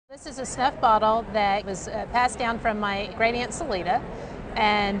This is a snuff bottle that was passed down from my great aunt Salida,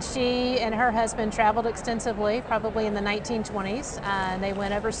 and she and her husband traveled extensively, probably in the 1920s. They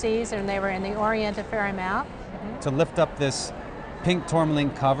went overseas and they were in the Orient a fair amount. To lift up this pink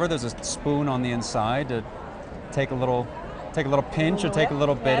tourmaline cover, there's a spoon on the inside to take a little pinch or take a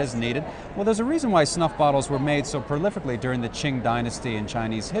little bit as needed. Well, there's a reason why snuff bottles were made so prolifically during the Qing dynasty in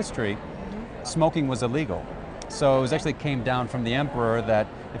Chinese history. Smoking was illegal. So it was actually came down from the emperor that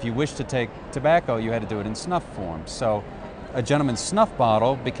if you wished to take tobacco, you had to do it in snuff form. So a gentleman's snuff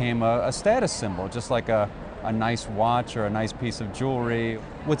bottle became a status symbol, just like a nice watch or a nice piece of jewelry.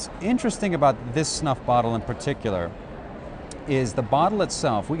 What's interesting about this snuff bottle in particular is the bottle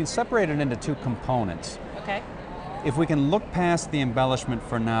itself. We can separate it into two components. Okay. If we can look past the embellishment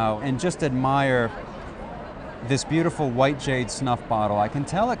for now and just admire this beautiful white jade snuff bottle, I can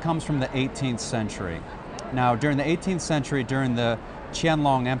tell it comes from the 18th century. Now, during the 18th century, during the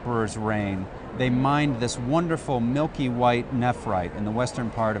Qianlong Emperor's reign, they mined this wonderful milky white nephrite in the western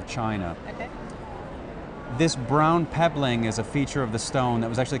part of China. Okay. This brown pebbling is a feature of the stone that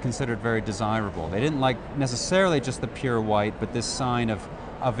was actually considered very desirable. They didn't like necessarily just the pure white, but this sign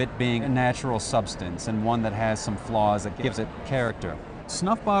of it being a natural substance and one that has some flaws that gives it character.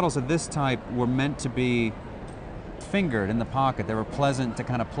 Snuff bottles of this type were meant to be fingered in the pocket. They were pleasant to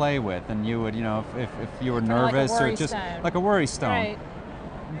kind of play with, and you would, if you were nervous like or just like a worry stone. Right.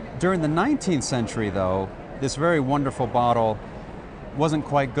 During the 19th century, though, this very wonderful bottle wasn't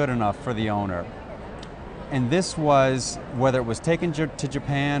quite good enough for the owner. And this was, whether it was taken to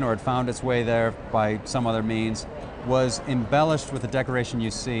Japan or had found its way there by some other means, was embellished with the decoration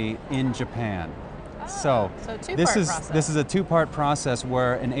you see in Japan. So this is a two-part process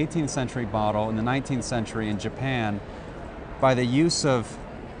where an 18th century bottle in the 19th century in Japan, by the use of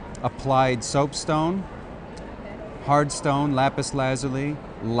applied soapstone, hard stone, lapis lazuli,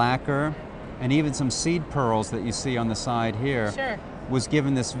 lacquer, and even some seed pearls that you see on the side here, Sure. was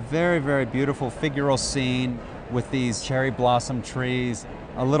given this very, very beautiful figural scene with these cherry blossom trees,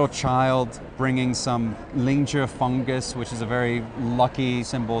 a little child bringing some lingjia fungus, which is a very lucky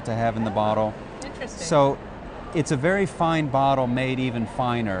symbol to have in the bottle. Interesting. So it's a very fine bottle made even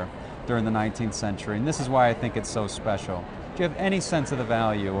finer during the 19th century, and this is why I think it's so special. Do you have any sense of the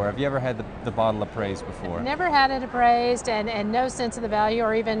value, or have you ever had the bottle appraised before? Never had it appraised, and no sense of the value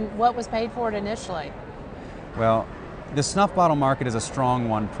or even what was paid for it initially. Well, the snuff bottle market is a strong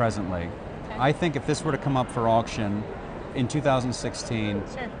one presently. Okay. I think if this were to come up for auction in 2016,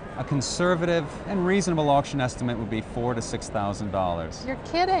 Sure. a conservative and reasonable auction estimate would be $4,000 to $6,000. You're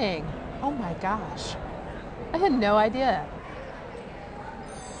kidding. Oh my gosh. I had no idea.